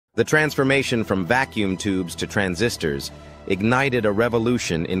The transformation from vacuum tubes to transistors ignited a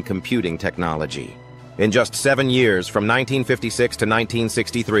revolution in computing technology. In just 7 years, from 1956 to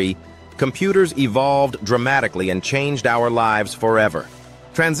 1963, computers evolved dramatically and changed our lives forever.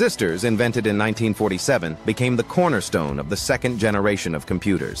 Transistors, invented in 1947, became the cornerstone of the second generation of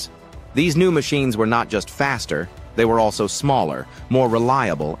computers. These new machines were not just faster, they were also smaller, more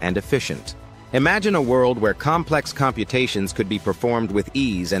reliable, and efficient. Imagine a world where complex computations could be performed with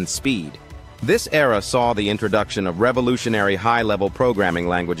ease and speed. This era saw the introduction of revolutionary high-level programming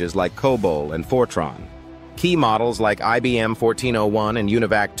languages like COBOL and Fortran. Key models like IBM 1401 and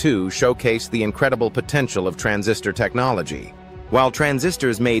UNIVAC 2 showcased the incredible potential of transistor technology. While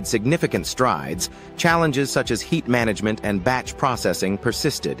transistors made significant strides, challenges such as heat management and batch processing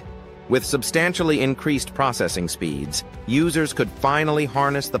persisted. With substantially increased processing speeds, users could finally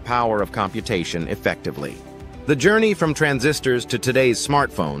harness the power of computation effectively. The journey from transistors to today's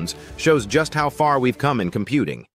smartphones shows just how far we've come in computing.